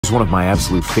Here's one of my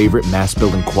absolute favorite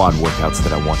mass-building quad workouts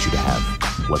that I want you to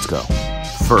have. Let's go.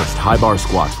 First, high bar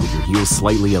squats with your heels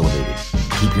slightly elevated.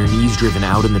 Keep your knees driven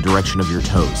out in the direction of your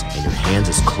toes and your hands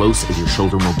as close as your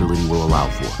shoulder mobility will allow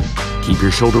for. Keep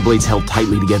your shoulder blades held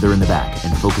tightly together in the back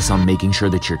and focus on making sure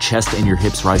that your chest and your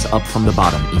hips rise up from the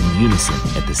bottom in unison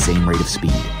at the same rate of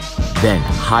speed. Then,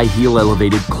 high heel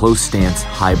elevated, close stance,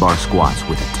 high bar squats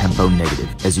with a tempo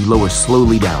negative. As you lower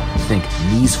slowly down, think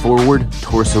knees forward,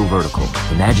 torso vertical.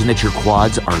 Imagine that your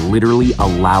quads are literally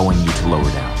allowing you to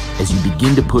lower down. As you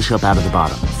begin to push up out of the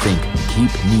bottom, think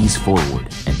keep knees forward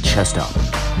and chest up.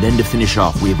 Then to finish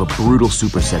off, we have a brutal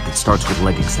superset that starts with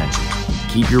leg extensions.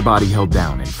 Keep your body held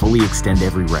down and fully extend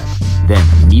every rep. Then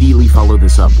immediately follow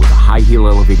this up with a high heel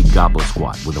elevated goblet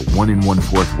squat with a 1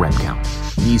 1/4 rep count.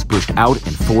 Knees pushed out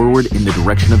and forward in the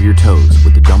direction of your toes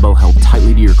with the dumbbell held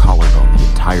tightly to your collarbone the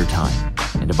entire time.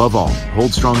 And above all,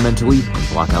 hold strong mentally and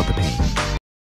block out the pain.